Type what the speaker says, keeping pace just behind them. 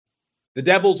The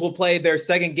Devils will play their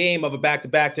second game of a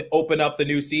back-to-back to open up the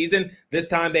new season. This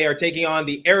time they are taking on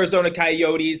the Arizona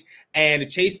Coyotes,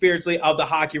 and Chase Beardsley of the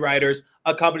Hockey Writers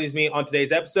accompanies me on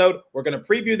today's episode. We're going to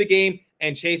preview the game,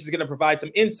 and Chase is going to provide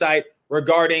some insight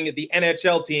regarding the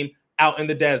NHL team out in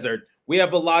the desert. We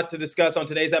have a lot to discuss on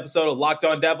today's episode of Locked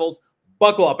On Devils.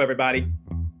 Buckle up, everybody.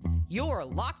 You're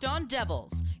Locked On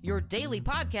Devils, your daily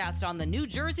podcast on the New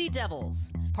Jersey Devils.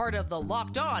 Part of the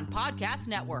Locked On Podcast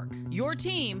Network, your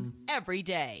team every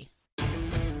day.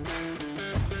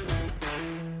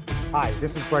 Hi,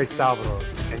 this is Bryce Salvador,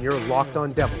 and you're Locked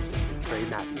On Devils with Trey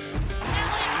Matthews.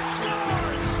 Elliott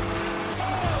scores!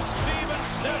 Oh, Steven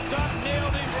stepped up,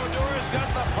 nailed it. Brodor's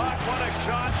got the puck. What a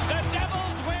shot. The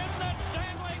Devils win the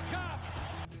Stanley Cup.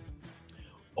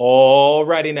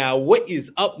 Alrighty now, what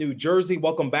is up, New Jersey?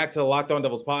 Welcome back to the Locked On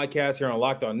Devils podcast here on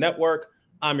Locked On Network.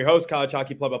 I'm your host, college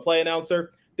hockey play-by-play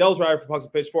announcer, Devils writer for Pucks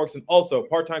and Pitchforks, and also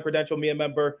part-time credential media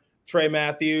member, Trey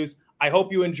Matthews. I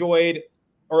hope you enjoyed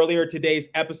earlier today's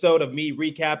episode of me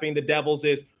recapping the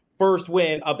Devils' first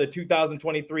win of the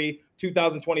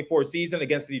 2023-2024 season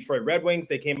against the Detroit Red Wings.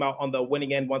 They came out on the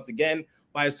winning end once again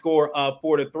by a score of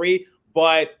 4-3,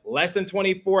 but less than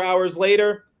 24 hours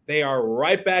later, they are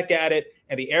right back at it,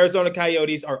 and the Arizona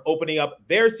Coyotes are opening up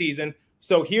their season.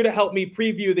 So here to help me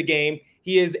preview the game,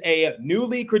 he is a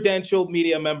newly credentialed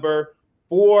media member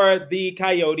for the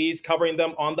Coyotes, covering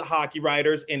them on the Hockey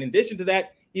Writers. In addition to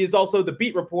that, he is also the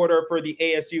beat reporter for the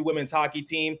ASU women's hockey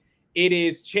team. It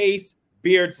is Chase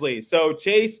Beardsley. So,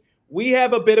 Chase, we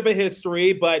have a bit of a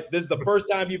history, but this is the first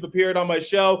time you've appeared on my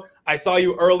show. I saw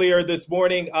you earlier this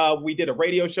morning. We did a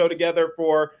radio show together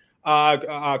for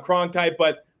Cronkite,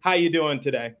 but how you doing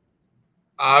today?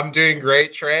 I'm doing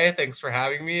great, Trey. Thanks for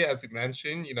having me. As you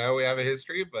mentioned, we have a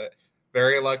history, but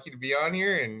very lucky to be on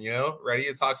here and, ready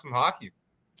to talk some hockey.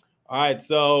 All right,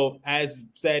 so as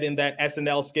said in that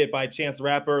SNL skit by Chance the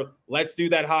Rapper, let's do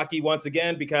that hockey once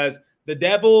again, because the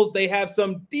Devils, they have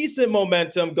some decent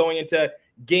momentum going into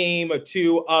game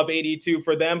 2 of 82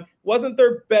 for them. Wasn't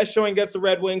their best showing against the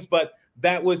Red Wings, but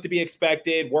that was to be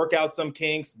expected. Work out some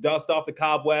kinks, dust off the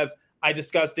cobwebs. I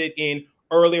discussed it in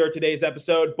earlier today's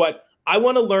episode, but I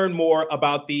want to learn more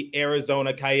about the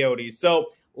Arizona Coyotes. So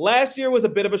last year was a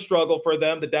bit of a struggle for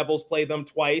them. The Devils played them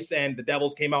twice, and the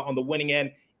Devils came out on the winning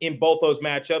end in both those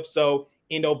matchups. So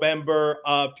in November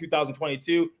of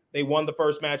 2022, they won the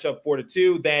first matchup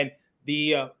 4-2. Then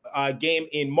the game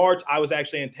in March, I was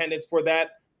actually in attendance for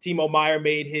that. Timo Meier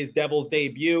made his Devils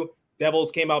debut.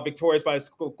 Devils came out victorious by a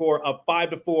score of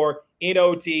 5-4 in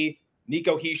OT.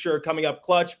 Nico Hischier coming up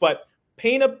clutch. But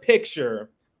paint a picture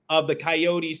of the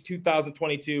Coyotes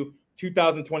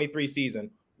 2022-2023 season.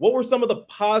 What were some of the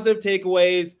positive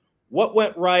takeaways? What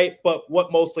went right, but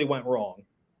what mostly went wrong?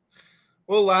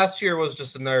 Well, last year was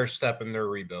just another step in their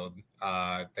rebuild.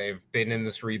 They've been in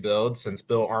this rebuild since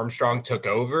Bill Armstrong took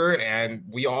over, and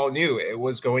we all knew it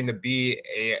was going to be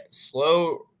a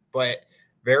slow but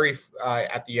very,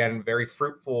 at the end, very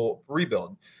fruitful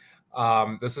rebuild.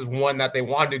 This is one that they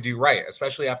wanted to do right,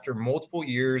 especially after multiple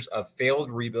years of failed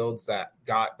rebuilds that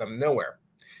got them nowhere.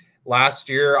 Last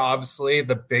year, obviously,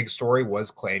 the big story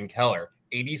was Clayton Keller.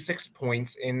 86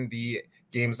 points in the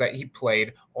games that he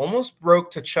played, almost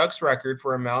broke to Chuck's record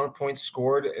for amount of points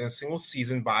scored in a single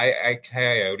season by a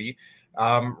Coyote.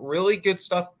 Really good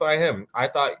stuff by him. I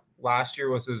thought last year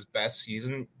was his best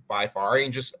season by far. He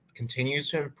just continues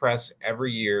to impress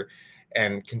every year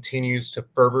and continues to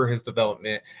further his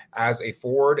development as a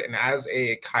forward and as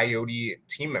a Coyote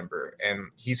team member. And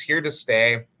he's here to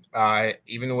stay,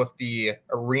 even with the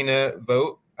arena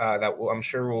vote that I'm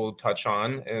sure we'll touch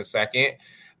on in a second.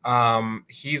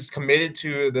 He's committed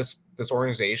to this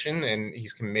organization, and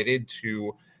he's committed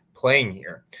to playing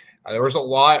here. There was a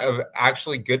lot of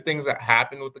actually good things that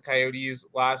happened with the Coyotes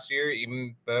last year,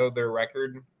 even though their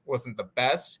record wasn't the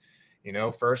best.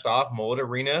 First off, Mullet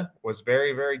Arena was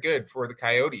very, very good for the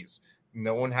Coyotes.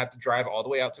 No one had to drive all the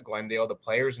way out to Glendale. The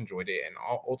players enjoyed it, and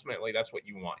ultimately that's what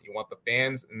you want. You want the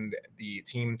fans and the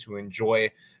team to enjoy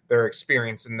their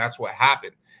experience, and that's what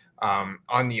happened.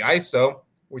 On the ice, though,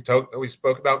 we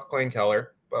spoke about Clayton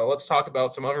Keller, but let's talk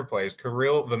about some other players.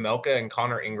 Kirill Vejmelka and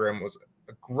Connor Ingram was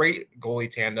a great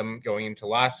goalie tandem going into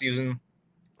last season.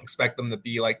 Expect them to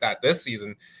be like that this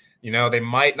season. They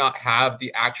might not have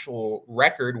the actual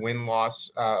record,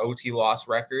 win-loss, OT loss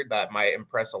record that might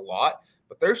impress a lot,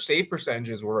 but their save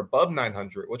percentages were above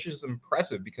 900, which is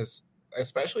impressive because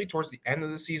especially towards the end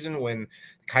of the season when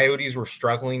the Coyotes were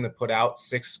struggling to put out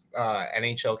 6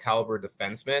 NHL caliber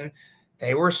defensemen,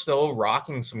 they were still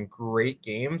rocking some great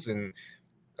games. And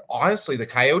honestly, the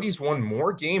Coyotes won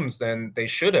more games than they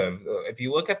should have. If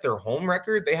you look at their home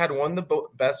record, they had one of the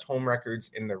best home records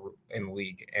in the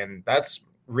league, and that's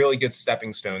really good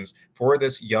stepping stones for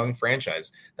this young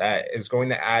franchise that is going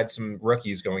to add some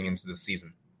rookies going into the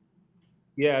season.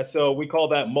 Yeah, so we call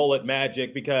that mullet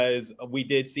magic because we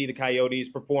did see the Coyotes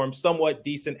perform somewhat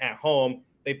decent at home.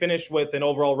 They finished with an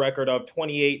overall record of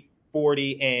 28,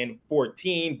 40, and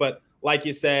 14. But like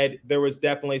you said, there was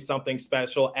definitely something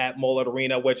special at Mullet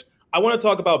Arena, which I want to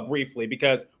talk about briefly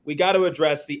because we got to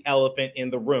address the elephant in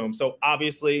the room. So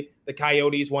obviously, the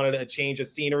Coyotes wanted a change of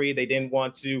scenery. They didn't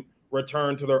want to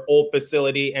return to their old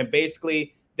facility. And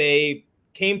basically, they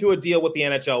came to a deal with the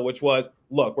NHL, which was,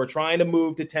 look, we're trying to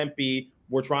move to Tempe.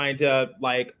 We're trying to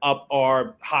up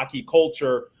our hockey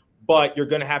culture, but you're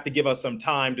going to have to give us some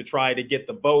time to try to get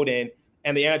the vote in.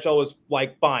 And the NHL was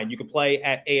like, fine, you can play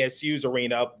at ASU's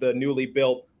arena, the newly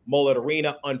built Mullet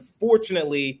Arena.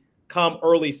 Unfortunately, come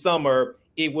early summer,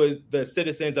 it was the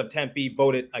citizens of Tempe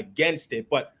voted against it.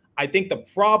 But I think the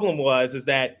problem is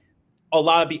that a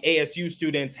lot of the ASU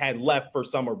students had left for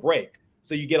summer break.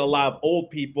 So you get a lot of old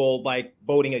people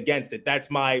voting against it. That's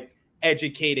my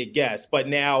educated guess. But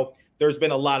now there's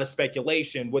been a lot of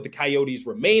speculation. Would the Coyotes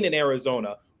remain in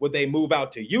Arizona? Would they move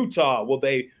out to Utah? Will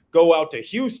they go out to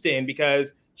Houston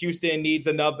because Houston needs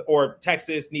another, or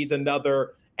Texas needs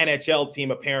another NHL team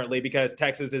apparently because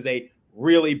Texas is a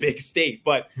really big state.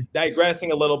 But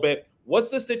digressing a little bit,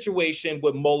 what's the situation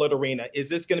with Mullet Arena? Is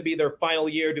this going to be their final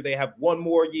year? Do they have one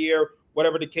more year?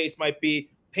 Whatever the case might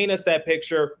be, paint us that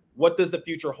picture. What does the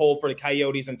future hold for the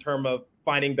Coyotes in terms of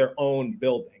finding their own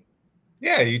building?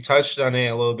 Yeah, you touched on it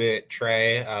a little bit,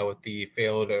 Trey, with the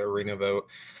failed arena vote.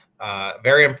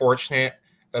 Very unfortunate.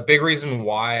 A big reason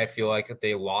why I feel like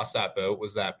they lost that vote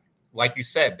was that, like you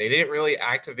said, they didn't really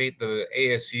activate the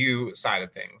ASU side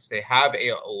of things. They have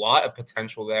a lot of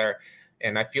potential there,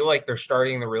 and I feel like they're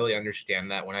starting to really understand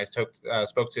that. When I spoke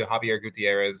to Javier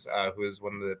Gutierrez, who is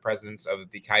one of the presidents of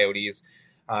the Coyotes,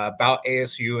 about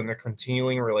ASU and their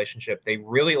continuing relationship. They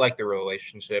really like the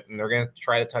relationship, and they're going to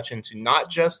try to touch into not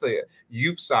just the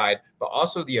youth side, but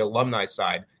also the alumni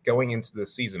side going into the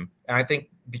season. And I think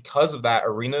because of that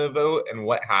arena vote and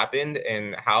what happened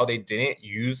and how they didn't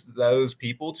use those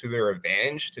people to their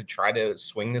advantage to try to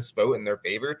swing this vote in their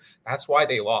favor, that's why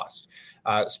they lost.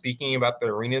 Speaking about the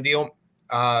arena deal,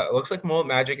 it looks like Mullet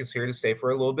Magic is here to stay for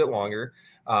a little bit longer.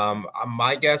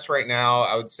 My guess right now,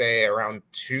 I would say around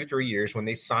 2-3 years. When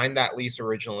they signed that lease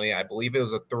originally, I believe it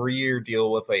was a 3-year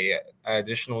deal with an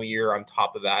additional year on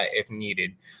top of that if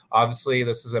needed. Obviously,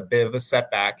 this is a bit of a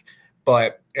setback,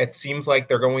 but it seems like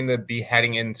they're going to be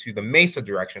heading into the Mesa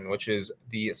direction, which is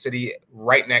the city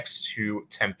right next to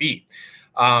Tempe.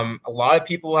 A lot of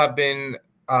people have been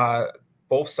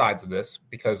both sides of this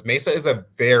because Mesa is a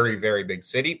very, very big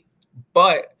city,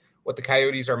 but what the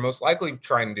Coyotes are most likely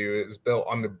trying to do is built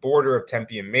on the border of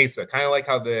Tempe and Mesa, kind of like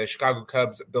how the Chicago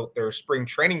Cubs built their spring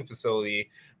training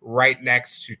facility right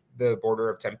next to the border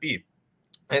of Tempe.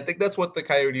 And I think that's what the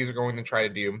Coyotes are going to try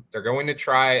to do. They're going to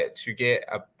try to get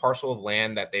a parcel of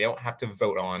land that they don't have to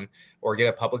vote on or get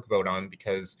a public vote on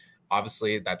because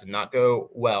obviously that did not go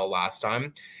well last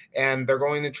time. And they're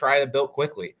going to try to build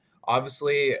quickly.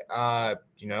 Obviously,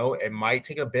 it might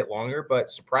take a bit longer,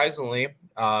 but surprisingly,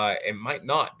 it might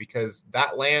not because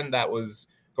that land that was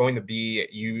going to be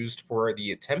used for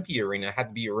the Tempe arena had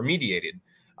to be remediated.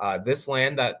 This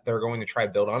land that they're going to try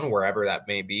to build on, wherever that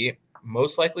may be,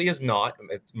 most likely is not.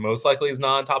 It's most likely is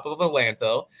not on top of a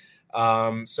landfill.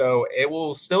 So it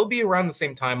will still be around the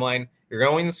same timeline. You're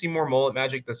going to see more Mullet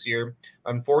Magic this year.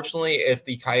 Unfortunately, if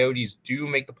the Coyotes do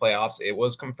make the playoffs, it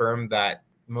was confirmed that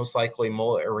most likely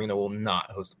Mullet Arena will not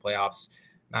host the playoffs.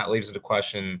 That leaves it a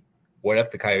question, what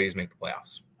if the Coyotes make the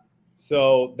playoffs?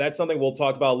 So that's something we'll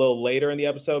talk about a little later in the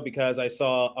episode because I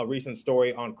saw a recent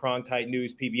story on Cronkite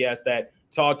News PBS that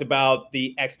talked about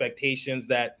the expectations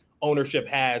that ownership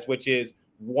has, which is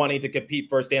wanting to compete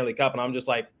for a Stanley Cup. And I'm just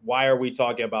like, why are we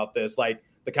talking about this? Like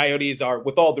the Coyotes are,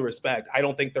 with all due respect, I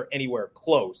don't think they're anywhere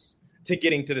close to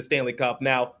getting to the Stanley Cup.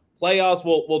 Now, playoffs,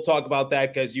 we'll talk about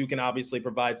that because you can obviously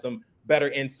provide some better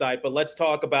insight. But let's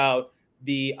talk about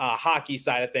the hockey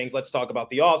side of things. Let's talk about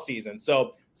the offseason.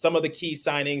 So some of the key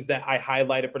signings that I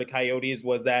highlighted for the Coyotes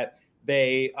was that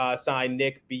they signed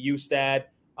Nick Bjugstad,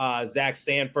 Zach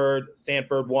Sanford.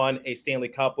 Sanford won a Stanley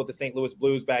Cup with the St. Louis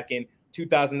Blues back in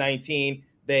 2019.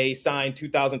 They signed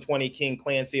 2020 King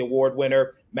Clancy Award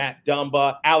winner Matt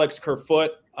Dumba, Alex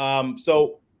Kerfoot.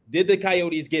 So did the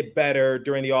Coyotes get better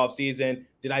during the offseason?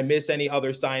 Did I miss any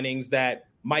other signings that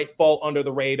might fall under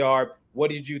the radar? What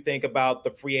did you think about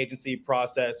the free agency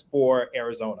process for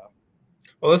Arizona?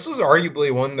 Well, this was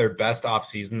arguably one of their best off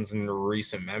seasons in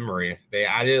recent memory. They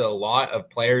added a lot of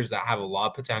players that have a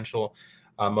lot of potential.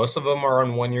 Most of them are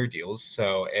on 1-year deals.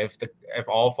 So if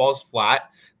all falls flat,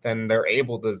 then they're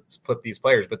able to flip these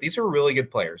players. But these are really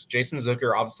good players. Jason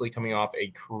Zucker, obviously coming off a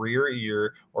career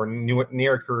year or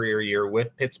near career year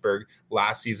with Pittsburgh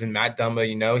last season. Matt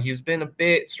Dumba, he's been a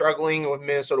bit struggling with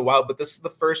Minnesota Wild, but this is the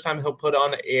first time he'll put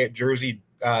on a jersey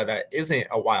that isn't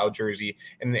a Wild jersey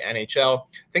in the NHL.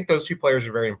 I think those two players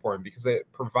are very important because it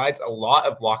provides a lot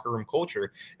of locker room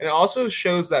culture. And it also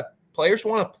shows that players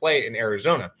want to play in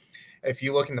Arizona. If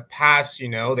you look in the past,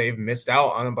 they've missed out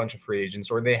on a bunch of free agents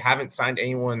or they haven't signed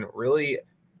anyone really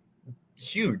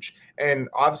huge. And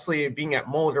obviously being at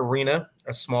Mullet Arena,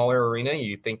 a smaller arena,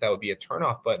 you think that would be a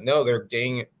turnoff, but no, they're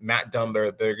getting Matt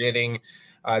Dumba, they're getting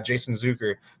Jason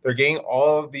Zucker, they're getting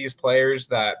all of these players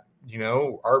that,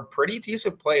 are pretty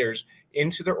decent players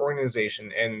into their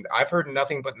organization. And I've heard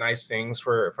nothing but nice things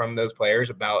from those players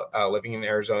about living in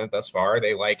Arizona thus far.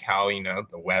 They like how,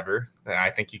 the weather, and I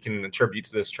think you can attribute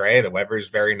to this Trey. The weather is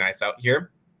very nice out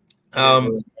here.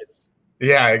 Really nice.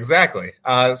 Yeah, exactly.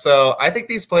 So I think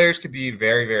these players could be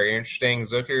very, very interesting.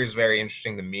 Zucker is very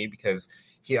interesting to me because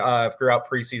he throughout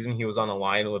preseason, he was on a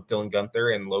line with Dylan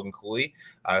Guenther and Logan Cooley,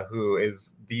 who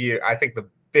is I think the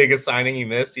biggest signing you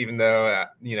missed, even though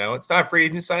it's not a free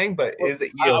agent signing, but is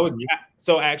it? I was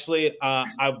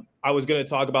going to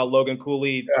talk about Logan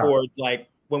Cooley towards like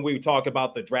when we talk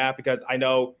about the draft, because I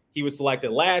know he was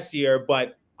selected last year,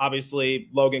 but obviously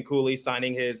Logan Cooley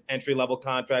signing his entry-level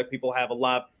contract, people have a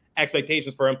lot of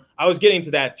expectations for him. I was getting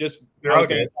to that. I was going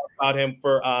to talk about him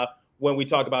for when we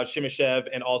talk about Shimashev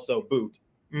and also Boot.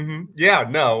 Mm-hmm. Yeah,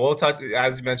 no, we'll touch,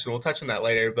 as you mentioned, we'll touch on that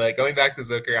later. But going back to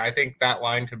Zucker, I think that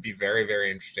line could be very, very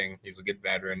interesting. He's a good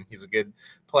veteran. He's a good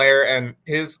player. And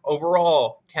his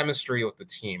overall chemistry with the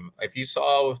team, if you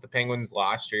saw with the Penguins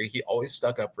last year, he always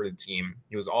stuck up for the team.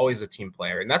 He was always a team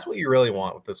player. And that's what you really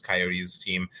want with this Coyotes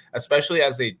team, especially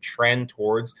as they trend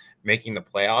towards making the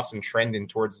playoffs and trending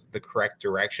towards the correct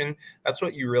direction. That's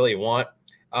what you really want.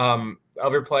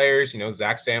 Other players,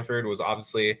 Zach Sanford was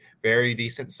obviously very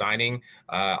decent signing.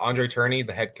 Andre Tourigny,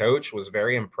 the head coach, was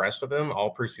very impressed with him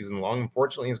all preseason long.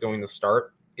 Unfortunately, he's going to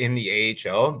start in the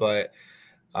AHL, but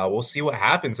we'll see what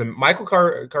happens. And Michael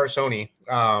Carcone,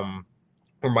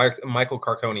 Michael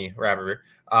Carcone, rather,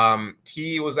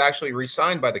 he was actually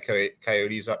re-signed by the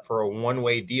Coyotes for a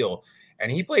one-way deal.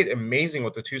 And he played amazing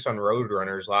with the Tucson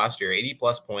Roadrunners last year,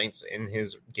 80-plus points in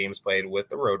his games played with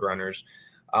the Roadrunners.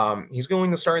 He's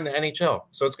going to start in the NHL.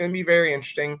 So it's going to be very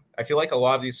interesting. I feel like a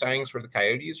lot of these signings for the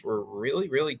Coyotes were really,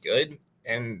 really good.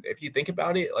 And if you think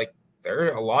about it, like there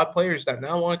are a lot of players that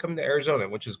now want to come to Arizona,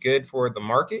 which is good for the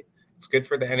market. It's good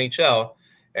for the NHL.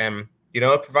 And,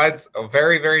 it provides a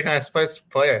very, very nice place to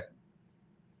play.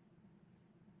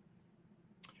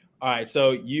 All right,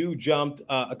 so you jumped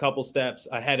a couple steps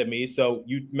ahead of me. So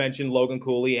you mentioned Logan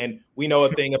Cooley, and we know a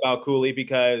thing about Cooley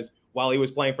because while he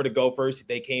was playing for the Gophers,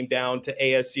 they came down to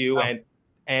ASU,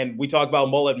 and we talk about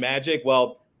Mullet Magic.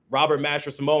 Well, Robert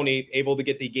Mastrosimone able to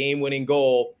get the game-winning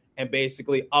goal and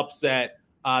basically upset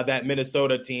that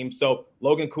Minnesota team. So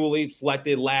Logan Cooley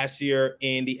selected last year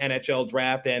in the NHL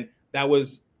draft, and that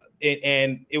was it.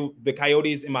 And the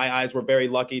Coyotes, in my eyes, were very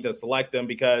lucky to select him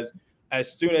because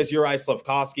as soon as Uri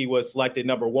Slafkovsky was selected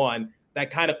number one,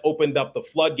 that kind of opened up the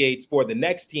floodgates for the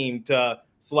next team to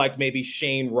select maybe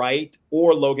Shane Wright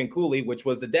or Logan Cooley, which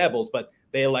was the Devils, but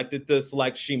they elected to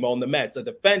select Shimon the Mets, a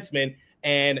defenseman.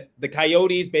 And the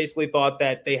Coyotes basically thought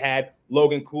that they had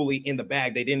Logan Cooley in the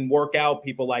bag. They didn't work out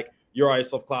people like Uri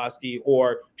Slafkovsky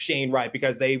or Shane Wright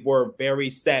because they were very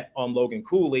set on Logan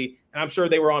Cooley. And I'm sure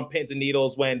they were on pins and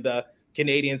needles when the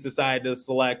Canadians decided to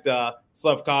select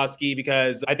Slafkovsky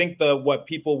because I think what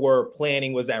people were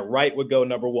planning was that Wright would go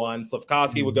number one,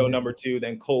 Slafkovsky would go number two,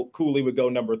 then Cooley would go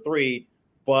number three.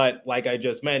 But like I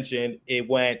just mentioned, it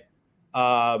went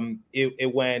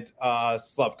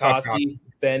Slafkovsky,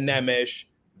 then Nemish,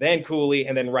 then Cooley,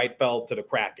 and then Wright fell to the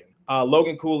Kraken.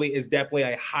 Logan Cooley is definitely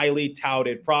a highly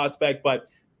touted prospect, but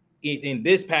in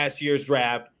this past year's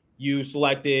draft, you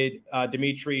selected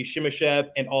Dmitry Shimashev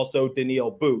and also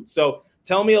Daniil Boot. So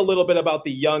tell me a little bit about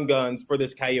the young guns for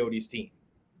this Coyotes team.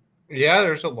 Yeah,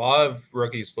 there's a lot of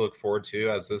rookies to look forward to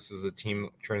as this is a team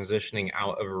transitioning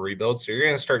out of a rebuild. So you're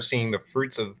going to start seeing the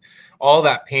fruits of all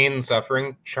that pain and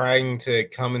suffering trying to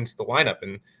come into the lineup.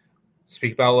 And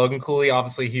speak about Logan Cooley,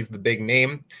 obviously he's the big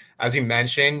name. As you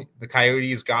mentioned, the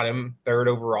Coyotes got him third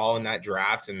overall in that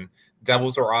draft, and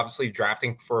Devils are obviously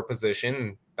drafting for a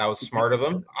position. That was smart of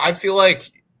them. I feel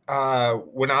like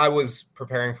when I was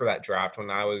preparing for that draft, when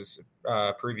I was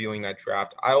previewing that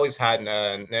draft, I always had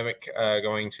Nemec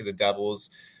going to the Devils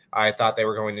I thought they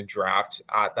were going to draft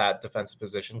at that defensive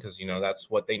position because, that's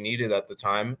what they needed at the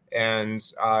time. And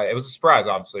it was a surprise,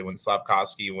 obviously, when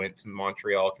Slafkovsky went to the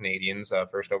Montreal Canadiens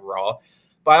first overall.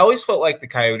 But I always felt like the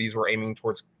Coyotes were aiming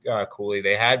towards Cooley.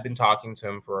 They had been talking to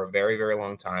him for a very, very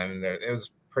long time. It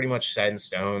was pretty much set in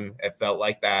stone. It felt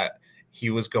like that he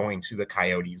was going to the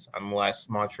Coyotes unless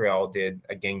Montreal did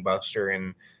a gangbuster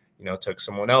and, took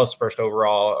someone else first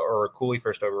overall or Cooley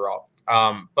first overall.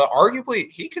 But arguably,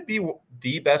 he could be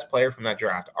the best player from that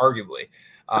draft, arguably.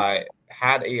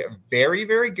 Had a very,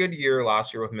 very good year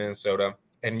last year with Minnesota.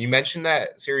 And you mentioned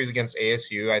that series against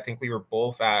ASU. I think we were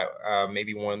both at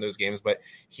maybe one of those games, but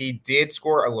he did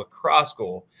score a lacrosse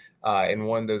goal in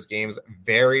one of those games.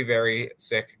 Very, very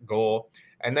sick goal.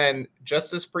 And then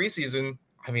just this preseason,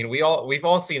 I mean, we've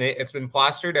all seen it. It's been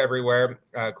plastered everywhere.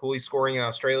 Cooley scoring in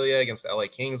Australia against the LA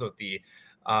Kings with the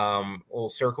little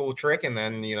circle trick and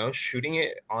then, shooting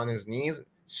it on his knees.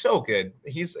 So good.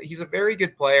 He's a very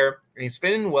good player, and he's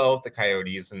fitting well with the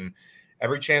Coyotes. And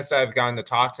every chance that I've gotten to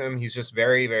talk to him, he's just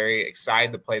very, very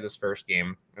excited to play this first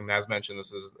game. And as mentioned,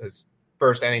 this is his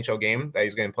first NHL game that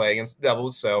he's going to play against the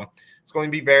Devils. So it's going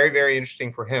to be very, very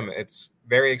interesting for him. It's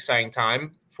very exciting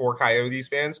time for Coyotes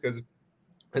fans because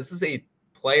this is a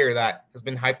player that has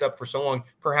been hyped up for so long,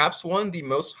 perhaps one of the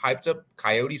most hyped up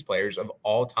Coyotes players of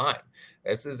all time.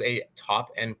 This is a top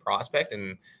end prospect,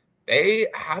 and they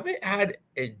haven't had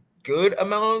a good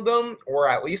amount of them, or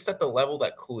at least at the level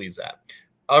that Cooley's at.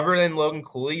 Other than Logan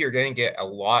Cooley, you're going to get a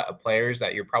lot of players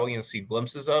that you're probably going to see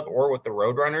glimpses of, or with the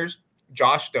Roadrunners.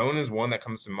 Josh Stone is one that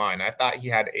comes to mind. I thought he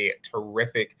had a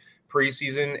terrific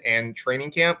preseason and training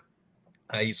camp.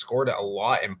 He scored a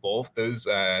lot in both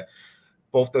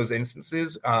those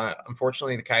instances.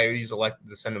 Unfortunately, the Coyotes elected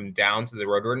to send him down to the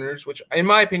Roadrunners, which in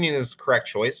my opinion is the correct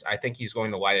choice. I think he's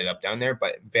going to light it up down there,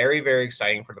 but very, very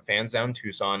exciting for the fans down in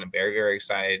Tucson, and very, very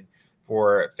excited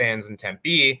for fans in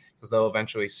Tempe because they'll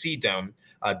eventually see Dome.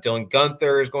 Dylan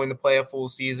Gunther is going to play a full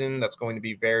season. That's going to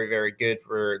be very, very good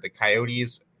for the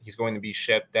Coyotes. He's going to be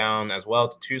shipped down as well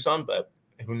to Tucson, but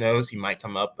who knows? He might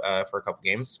come up for a couple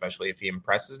games, especially if he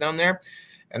impresses down there.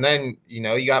 And then,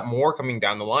 you got more coming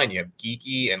down the line. You have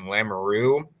Geeky and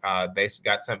Lamoureux. They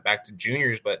got sent back to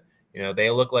juniors, but, they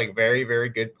look like very, very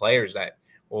good players that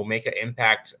will make an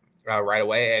impact right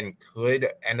away and could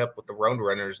end up with the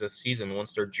Roadrunners this season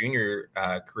once their junior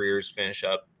careers finish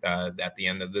up at the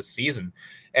end of this season.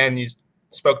 And you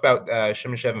spoke about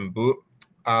Shimashev and Boot.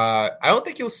 I don't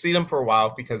think you'll see them for a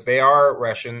while because they are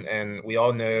Russian, and we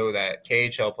all know that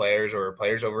KHL players or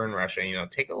players over in Russia,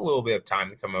 take a little bit of time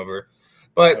to come over.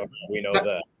 But we know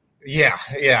that. Yeah.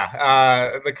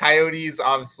 The Coyotes,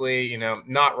 obviously,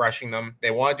 not rushing them.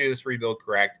 They want to do this rebuild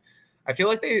correct. I feel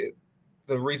like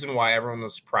the reason why everyone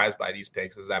was surprised by these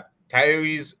picks is that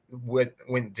Coyotes went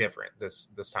different this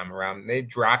time around. They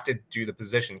drafted due to the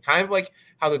position, kind of like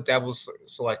how the Devils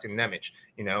selected Nemec.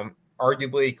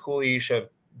 Arguably Cooley should have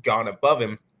gone above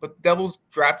him, but the Devils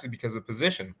drafted because of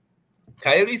position.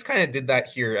 Coyotes kind of did that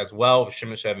here as well with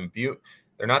Shimashev and Butte.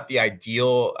 They're not the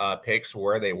ideal picks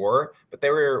where they were, but they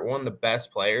were one of the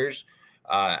best players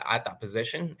at that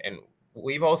position. And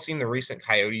we've all seen the recent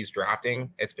Coyotes drafting.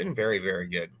 It's been very, very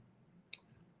good.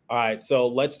 All right, so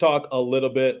let's talk a little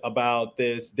bit about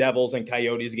this Devils and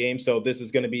Coyotes game. So this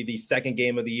is going to be the second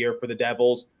game of the year for the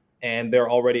Devils, and they're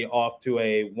already off to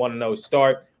a 1-0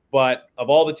 start. But of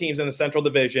all the teams in the Central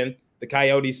Division, the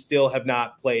Coyotes still have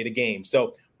not played a game.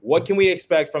 So what can we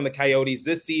expect from the Coyotes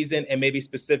this season, and maybe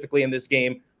specifically in this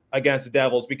game against the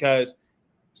Devils? Because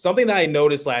something that I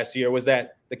noticed last year was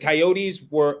that the Coyotes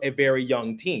were a very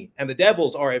young team, and the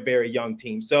Devils are a very young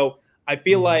team. So I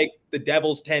feel like the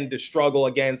Devils tend to struggle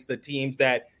against the teams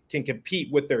that can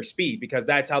compete with their speed, because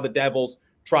that's how the Devils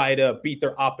try to beat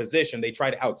their opposition. They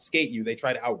try to outskate you. They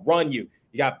try to outrun you.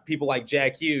 You got people like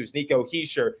Jack Hughes, Nico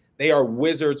Hischier. They are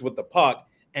wizards with the puck,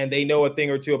 and they know a thing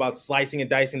or two about slicing and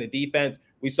dicing the defense.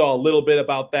 We saw a little bit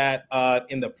about that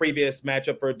in the previous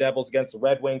matchup for Devils against the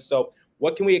Red Wings. So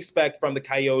what can we expect from the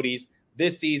Coyotes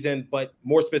this season, but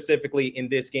more specifically in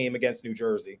this game against New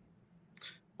Jersey?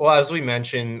 Well, as we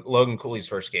mentioned, Logan Cooley's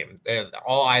first game,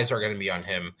 all eyes are going to be on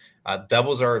him.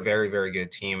 Devils are a very, very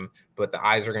good team, but the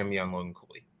eyes are going to be on Logan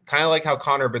Cooley. Kind of like how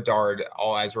Connor Bedard,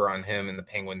 all eyes were on him in the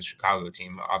Penguins Chicago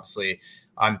team. Obviously,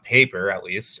 on paper, at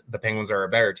least, the Penguins are a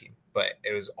better team, but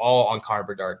it was all on Connor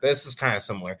Bedard. This is kind of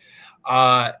similar.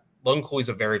 Logan Cooley's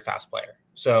a very fast player,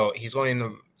 so he's going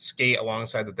to skate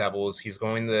alongside the Devils. He's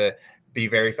going to be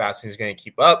very fast, and he's going to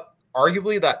keep up.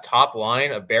 Arguably, that top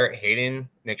line of Barrett Hayden,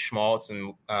 Nick Schmaltz,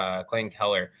 and Clayton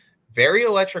Keller, very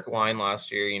electric line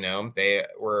last year. They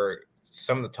were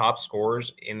some of the top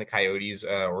scorers in the Coyotes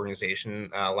organization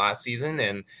last season,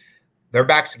 and they're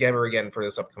back together again for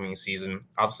this upcoming season.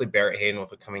 Obviously, Barrett Hayden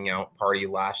with a coming out party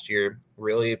last year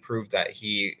really proved that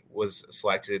he was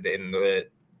selected in the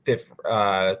fifth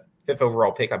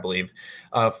overall pick, I believe,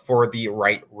 for the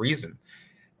right reason.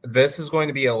 This is going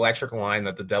to be an electric line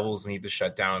that the Devils need to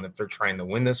shut down if they're trying to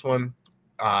win this one.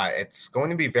 It's going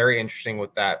to be very interesting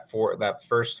with that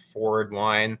first forward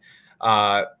line.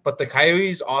 But the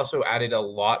Coyotes also added a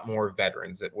lot more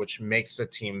veterans, which makes the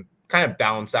team kind of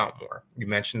balance out more. You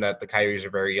mentioned that the Coyotes are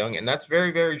very young, and that's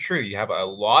very, very true. You have a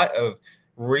lot of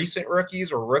recent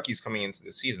rookies or rookies coming into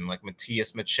the season, like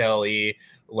Matthias Michelli,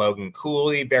 Logan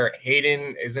Cooley, Barrett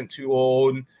Hayden isn't too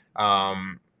old.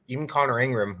 Even Connor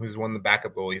Ingram, who's one of the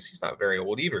backup goalies, he's not very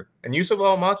old either. And Yusuf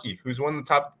Alamaki, who's one of the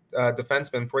top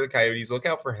defensemen for the Coyotes. Look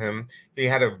out for him. He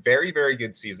had a very, very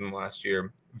good season last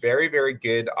year. Very, very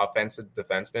good offensive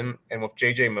defenseman. And with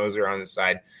JJ Moser on his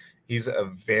side, he's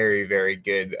a very, very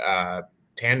good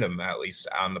tandem, at least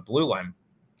on the blue line.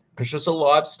 There's just a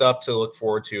lot of stuff to look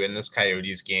forward to in this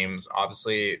Coyotes games.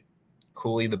 Obviously,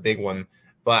 Cooley, the big one.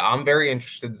 But I'm very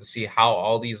interested to see how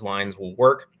all these lines will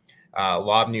work. A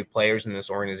lot of new players in this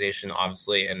organization,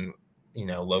 obviously, and,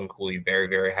 Logan Cooley very,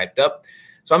 very hyped up.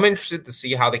 So I'm interested to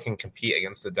see how they can compete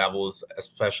against the Devils,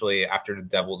 especially after the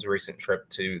Devils' recent trip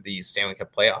to the Stanley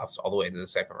Cup playoffs all the way to the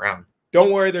second round.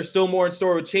 Don't worry, there's still more in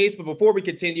store with Chase. But before we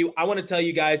continue, I want to tell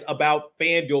you guys about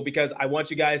FanDuel because I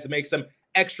want you guys to make some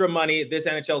extra money this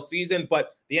NHL season.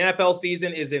 But the NFL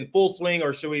season is in full swing,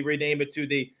 or should we rename it to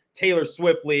the Taylor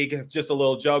Swift League? Just a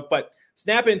little joke. But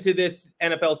snap into this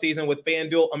NFL season with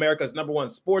FanDuel, America's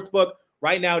 #1 sportsbook.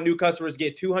 Right now, new customers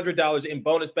get $200 in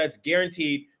bonus bets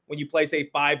guaranteed when you place a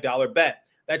 $5 bet.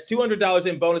 That's $200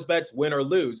 in bonus bets, win or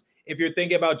lose. If you're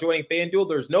thinking about joining FanDuel,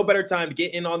 there's no better time to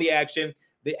get in on the action.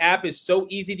 The app is so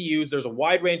easy to use. There's a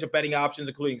wide range of betting options,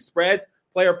 including spreads,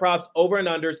 player props, over and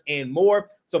unders, and more.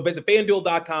 So visit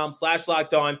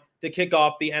FanDuel.com/lockedon to kick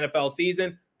off the NFL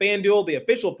season. FanDuel, the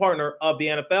official partner of the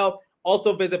NFL.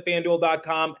 Also visit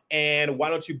FanDuel.com, and why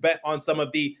don't you bet on some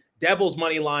of the Devils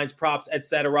money lines, props,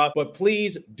 etc. But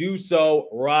please do so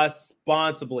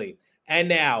responsibly. And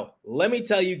now, let me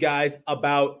tell you guys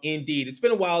about Indeed. It's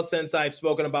been a while since I've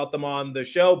spoken about them on the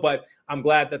show, but I'm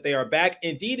glad that they are back.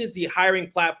 Indeed is the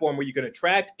hiring platform where you can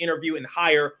attract, interview, and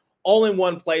hire all in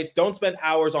one place. Don't spend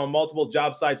hours on multiple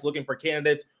job sites looking for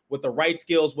candidates with the right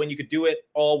skills when you could do it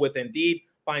all with Indeed.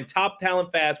 Find top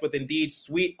talent fast with Indeed's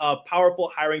suite of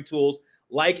powerful hiring tools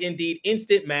like Indeed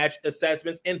Instant Match,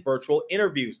 assessments, and virtual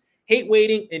interviews. Hate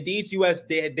waiting? Indeed's U.S.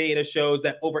 data shows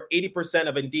that over 80%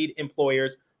 of Indeed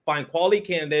employers find quality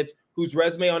candidates whose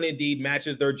resume on Indeed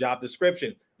matches their job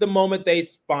description the moment they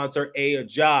sponsor a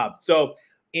job. So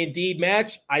Indeed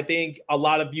Match, I think a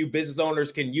lot of you business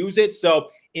owners can use it. So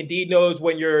Indeed knows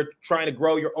when you're trying to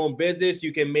grow your own business,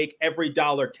 you can make every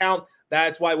dollar count.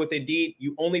 That's why with Indeed,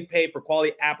 you only pay for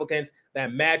quality applicants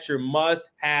that match your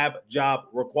must-have job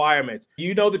requirements.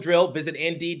 You know the drill. Visit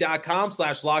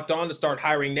Indeed.com/lockedon to start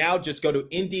hiring now. Just go to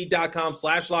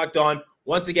Indeed.com/lockedon.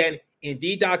 Once again,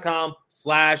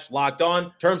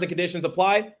 Indeed.com/lockedon. Terms and conditions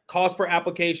apply. Cost per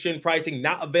application pricing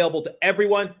not available to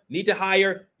everyone. Need to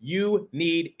hire? You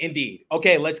need Indeed.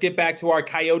 Okay, let's get back to our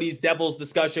Coyotes Devils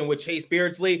discussion with Chase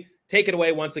Beardsley. Take it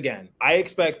away once again. I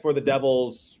expect for the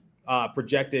Devils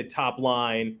projected top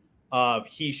line of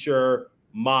Hischier,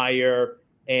 Meier,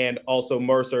 and also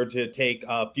Mercer to take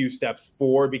a few steps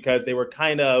forward because they were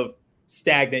kind of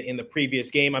stagnant in the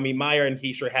previous game. I mean, Meier and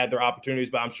Hischier had their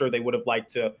opportunities, but I'm sure they would have liked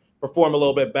to perform a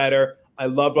little bit better. I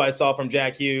loved what I saw from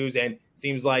Jack Hughes, and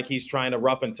seems like he's trying to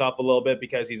rough and tough a little bit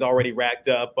because he's already racked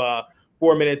up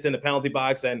 4 minutes in the penalty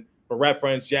box. And for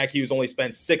reference, Jack Hughes only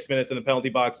spent 6 minutes in the penalty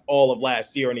box all of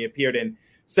last year, and he appeared in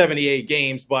 78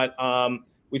 games. But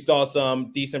we saw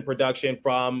some decent production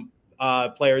from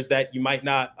players that you might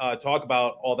not talk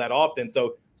about all that often.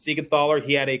 So Siegenthaler,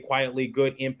 he had a quietly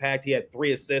good impact. He had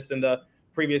 3 assists in the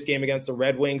previous game against the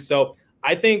Red Wings. So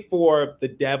I think for the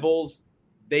Devils,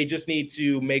 they just need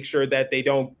to make sure that they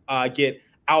don't get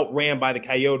outran by the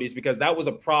Coyotes, because that was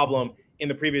a problem in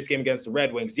the previous game against the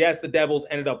Red Wings. Yes, the Devils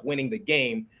ended up winning the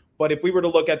game, but if we were to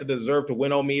look at the deserve to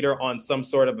win-o-meter on some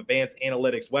sort of advanced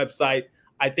analytics website,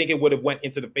 I think it would have went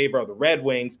into the favor of the Red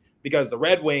Wings, because the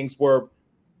Red Wings were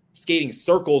skating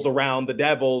circles around the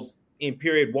Devils in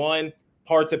period 1,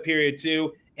 parts of period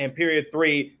 2, and period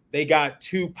 3. They got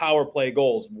 2 power play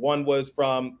goals. One was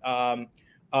from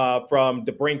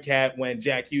DeBrincat when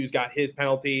Jack Hughes got his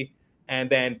penalty, and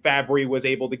then Fabry was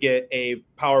able to get a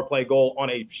power play goal on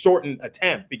a shortened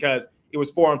attempt because it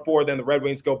was 4-on-4. Then the Red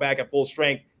Wings go back at full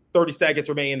strength, 30 seconds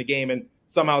remain in the game, and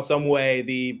somehow, some way,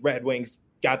 the Red Wings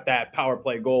got that power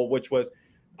play goal, which was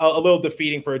a little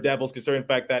defeating for the Devils, considering the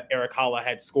fact that Eric Haula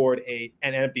had scored an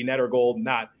empty netter goal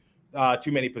not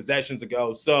too many possessions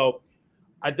ago. So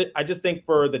I just think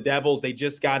for the Devils, they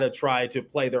just got to try to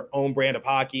play their own brand of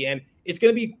hockey. And it's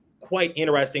going to be quite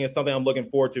interesting and something I'm looking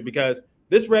forward to, because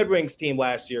this Red Wings team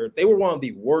last year, they were one of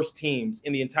the worst teams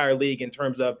in the entire league in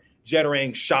terms of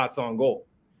generating shots on goal.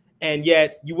 And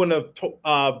yet you wouldn't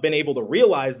have been able to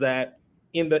realize that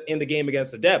in the game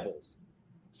against the Devils.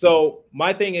 So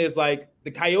my thing is, like,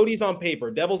 the Coyotes on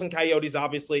paper, Devils and Coyotes,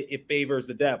 obviously it favors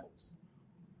the Devils.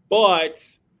 But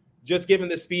just given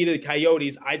the speed of the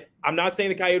Coyotes, I'm not saying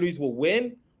the Coyotes will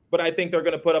win, but I think they're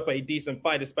going to put up a decent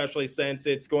fight, especially since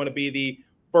it's going to be the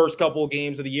first couple of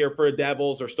games of the year for the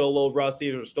Devils. They're still a little rusty.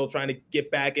 They're still trying to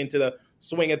get back into the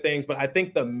swing of things. But I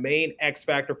think the main X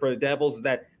factor for the Devils is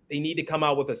that they need to come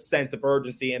out with a sense of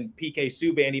urgency. And PK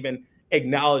Subban even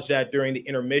acknowledged that during the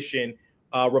intermission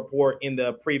report in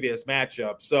the previous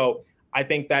matchup. So I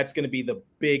think that's going to be the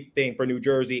big thing for New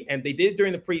Jersey. And they did it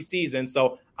during the preseason,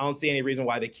 so I don't see any reason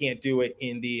why they can't do it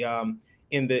in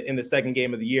the second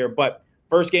game of the year. But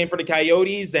first game for the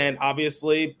Coyotes, and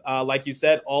obviously, like you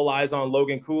said, all eyes on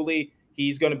Logan Cooley.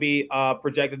 He's going to be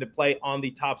projected to play on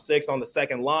the top six on the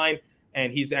second line,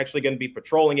 and he's actually going to be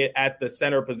patrolling it at the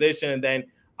center position. And then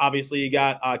obviously you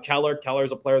got Keller.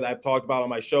 Keller's a player that I've talked about on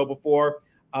my show before,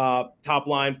 top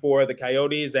line for the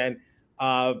Coyotes. And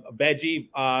Veggie,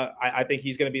 I think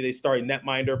he's going to be the starting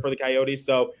netminder for the Coyotes.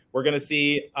 So we're going to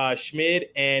see Schmid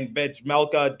and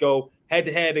Vejmelka go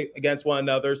head-to-head against one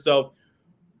another. So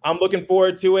I'm looking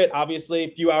forward to it. Obviously, a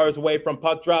few hours away from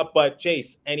puck drop. But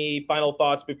Chase, any final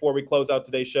thoughts before we close out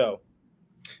today's show?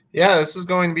 Yeah, this is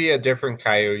going to be a different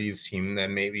Coyotes team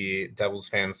than maybe Devils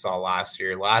fans saw last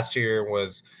year. Last year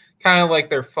was kind of like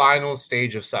their final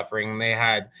stage of suffering. They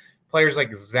had players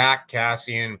like Zach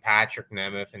Kassian, Patrick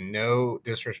Nemeth, and no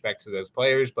disrespect to those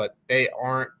players, but they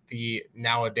aren't the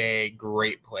nowadays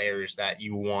great players that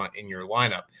you want in your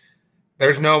lineup.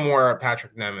 There's no more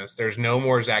Patrick Nemeth. There's no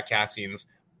more Zach Kassians.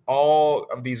 All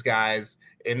of these guys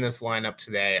in this lineup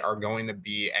today are going to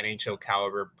be NHL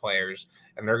caliber players,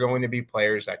 and they're going to be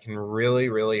players that can really,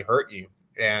 really hurt you.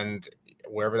 And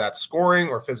wherever that's scoring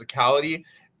or physicality,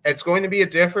 it's going to be a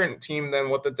different team than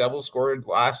what the Devils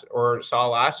saw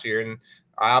last year. And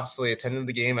I obviously attended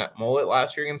the game at Mullet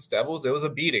last year against Devils. It was a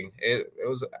beating. It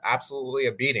was absolutely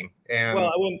a beating. And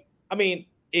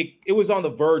it was on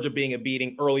the verge of being a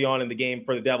beating early on in the game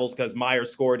for the Devils because Meyer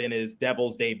scored in his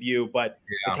Devils debut. But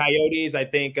the Coyotes, I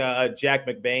think Jack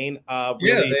McBain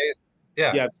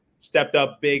stepped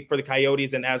up big for the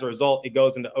Coyotes. And as a result, it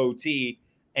goes into OT.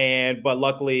 But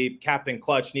luckily, Captain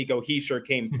Clutch, Nico Hischier,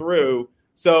 came through.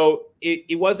 So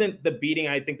it wasn't the beating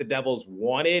I think the Devils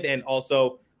wanted. And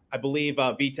also, I believe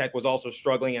Vitek was also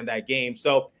struggling in that game.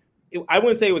 So I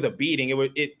wouldn't say it was a beating.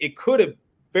 It could have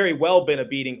very well been a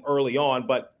beating early on,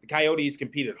 but the Coyotes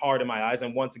competed hard in my eyes.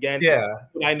 And once again,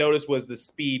 what I noticed was the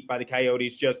speed by the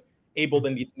Coyotes just able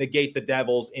to negate the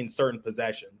Devils in certain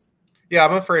possessions. Yeah, I'm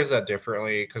going to phrase that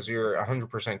differently because you're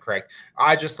 100% correct.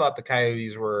 I just thought the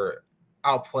Coyotes were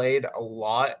outplayed a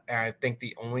lot, and I think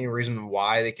the only reason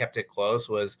why they kept it close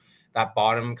was that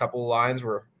bottom couple lines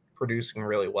were producing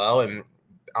really well, and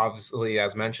obviously,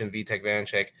 as mentioned, Vitek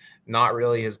Vanacek, not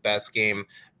really his best game.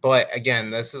 But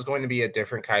again, this is going to be a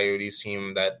different Coyotes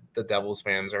team that the Devils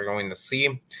fans are going to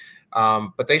see,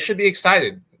 but they should be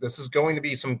excited. This is going to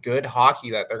be some good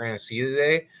hockey that they're going to see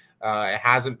today. It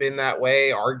hasn't been that way,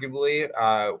 arguably,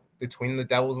 between the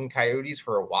Devils and Coyotes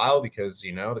for a while because,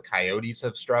 the Coyotes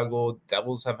have struggled.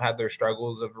 Devils have had their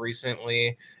struggles of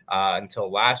recently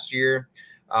until last year.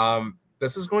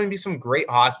 This is going to be some great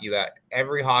hockey that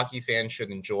every hockey fan should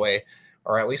enjoy,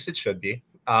 or at least it should be.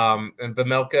 And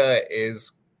Vejmelka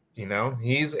is,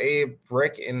 he's a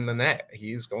brick in the net.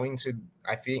 He's going to,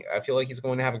 I feel like he's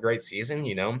going to have a great season,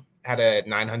 had a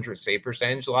 900 save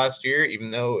percentage last year, even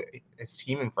though his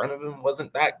team in front of him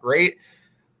wasn't that great.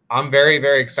 I'm very,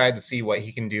 very excited to see what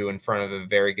he can do in front of a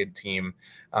very good team,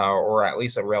 or at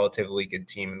least a relatively good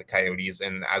team in the Coyotes.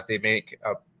 And as they make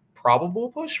a probable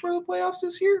push for the playoffs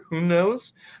this year, who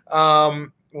knows?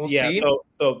 We'll see.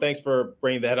 So thanks for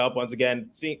bringing that up once again.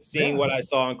 Seeing what I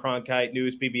saw on Cronkite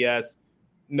News, PBS,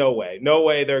 no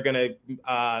way they're gonna.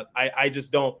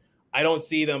 I don't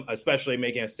see them, especially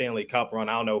making a Stanley Cup run.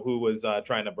 I don't know who was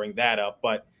trying to bring that up,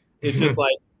 but it's just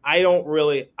like. I don't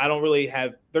really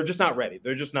have. They're just not ready.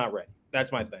 They're just not ready.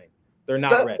 That's my thing. They're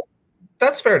not ready.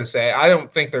 That's fair to say. I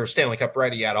don't think they're Stanley Cup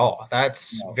ready at all.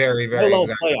 That's very, very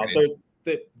playoffs.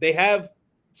 They have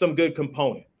some good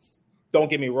components. Don't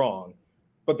get me wrong,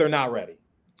 but they're not ready.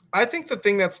 I think the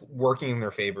thing that's working in their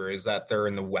favor is that they're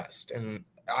in the West, and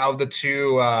out of the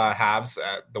two halves,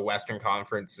 the Western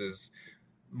Conference is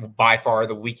by far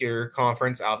the weaker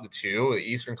conference out of the two. The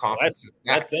Eastern Conference is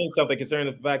that's saying something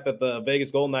concerning the fact that the Vegas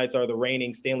Golden Knights are the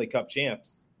reigning Stanley Cup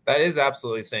champs. That is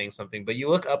absolutely saying something. But you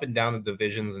look up and down the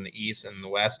divisions in the East and the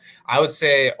West, I would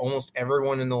say almost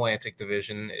everyone in the Atlantic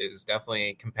Division is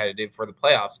definitely competitive for the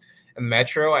playoffs. And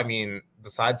Metro, I mean,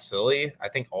 besides Philly, I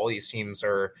think all these teams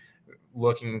are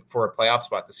looking for a playoff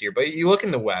spot this year. But you look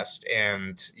in the West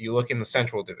and you look in the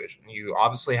Central Division. You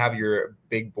obviously have your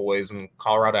big boys in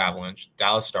Colorado Avalanche,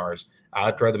 Dallas Stars.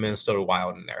 I'd throw the Minnesota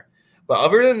Wild in there. But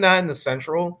other than that, in the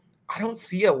Central, I don't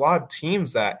see a lot of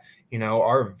teams that,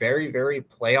 are very, very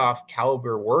playoff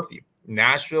caliber worthy.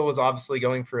 Nashville was obviously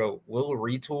going for a little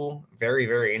retool. Very,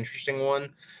 very interesting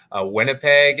one.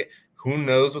 Winnipeg, who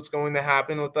knows what's going to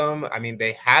happen with them? I mean,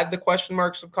 they had the question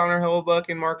marks of Connor Hellebuyck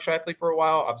and Mark Scheifele for a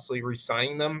while, obviously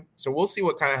re-signing them. So we'll see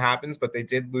what kind of happens, but they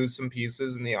did lose some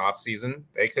pieces in the offseason.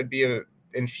 They could be an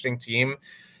interesting team.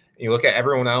 You look at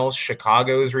everyone else,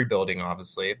 Chicago is rebuilding,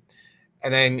 obviously.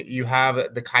 And then you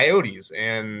have the Coyotes,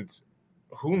 and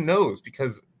who knows?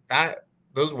 Because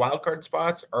those wildcard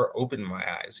spots are open in my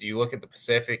eyes. You look at the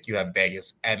Pacific, you have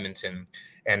Vegas, Edmonton,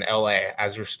 and LA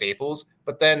as your staples,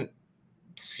 but then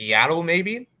Seattle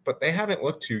maybe, but they haven't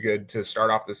looked too good to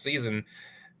start off the season.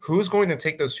 Who's going to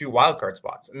take those two wildcard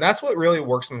spots? And that's what really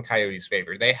works in the Coyotes'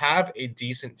 favor. They have a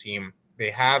decent team.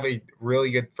 They have a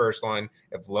really good first line.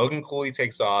 If Logan Cooley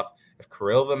takes off, if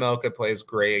Kirill Vejmelka plays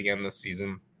great again this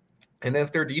season, and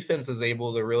if their defense is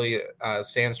able to really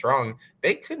stand strong,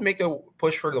 they could make a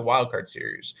push for the wildcard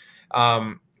series.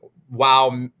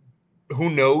 While who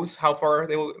knows how far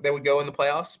they would go in the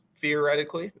playoffs,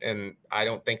 theoretically, and I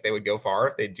don't think they would go far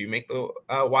if they do make the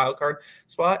wild card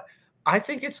spot. I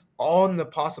think it's all in the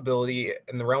possibility,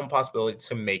 in the realm of possibility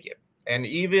to make it. And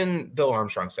even Bill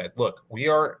Armstrong said, look,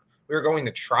 we're going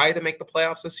to try to make the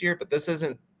playoffs this year, but this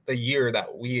isn't the year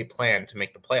that we plan to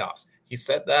make the playoffs. He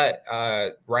said that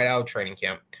right out of training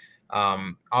camp.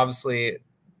 Obviously,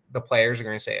 the players are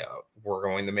going to say, oh, we're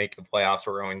going to make the playoffs.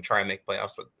 We're going to try and make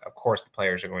playoffs. But of course, the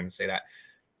players are going to say that.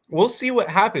 We'll see what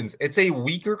happens. It's a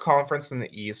weaker conference than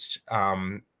the East.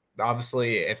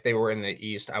 Obviously, if they were in the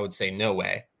East, I would say no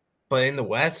way. But in the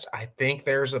West, I think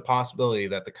there's a possibility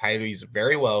that the Coyotes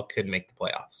very well could make the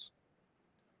playoffs.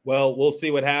 Well, we'll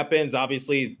see what happens.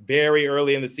 Obviously, very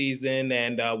early in the season,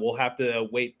 and we'll have to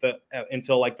wait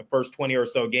until like the first 20 or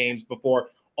so games before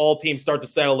all teams start to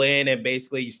settle in, and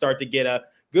basically you start to get a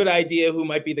good idea who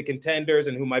might be the contenders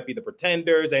and who might be the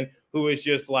pretenders and who is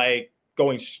just like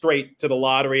going straight to the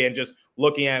lottery and just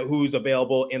looking at who's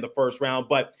available in the first round.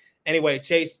 But anyway,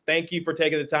 Chase, thank you for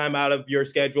taking the time out of your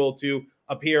schedule to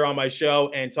appear on my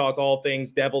show and talk all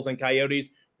things Devils and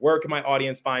Coyotes. Where can my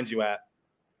audience find you at?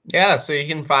 Yeah, so you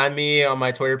can find me on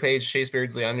my Twitter page, Chase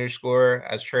Beardsley _.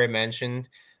 As Trey mentioned,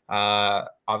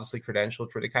 obviously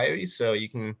credentialed for the Coyotes, so you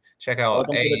can check out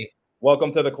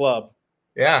welcome to the club.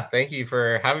 Yeah, thank you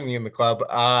for having me in the club.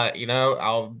 I'll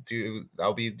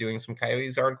be doing some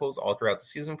Coyotes articles all throughout the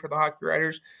season for the hockey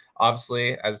writers.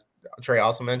 Obviously, as Trey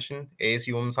also mentioned,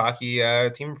 ASU women's hockey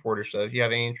team reporter. So if you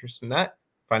have any interest in that,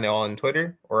 find it all on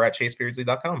Twitter or at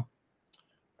chasebeardsley.com.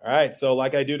 All right, so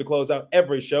like I do to close out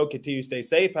every show, continue to stay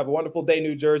safe. Have a wonderful day,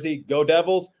 New Jersey. Go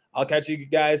Devils. I'll catch you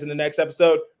guys in the next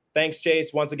episode. Thanks,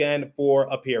 Chase, once again for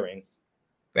appearing.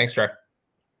 Thanks, Trey.